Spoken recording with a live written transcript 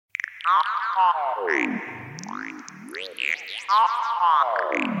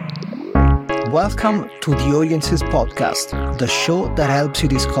Welcome to the Audiences Podcast, the show that helps you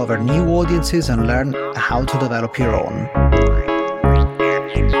discover new audiences and learn how to develop your own.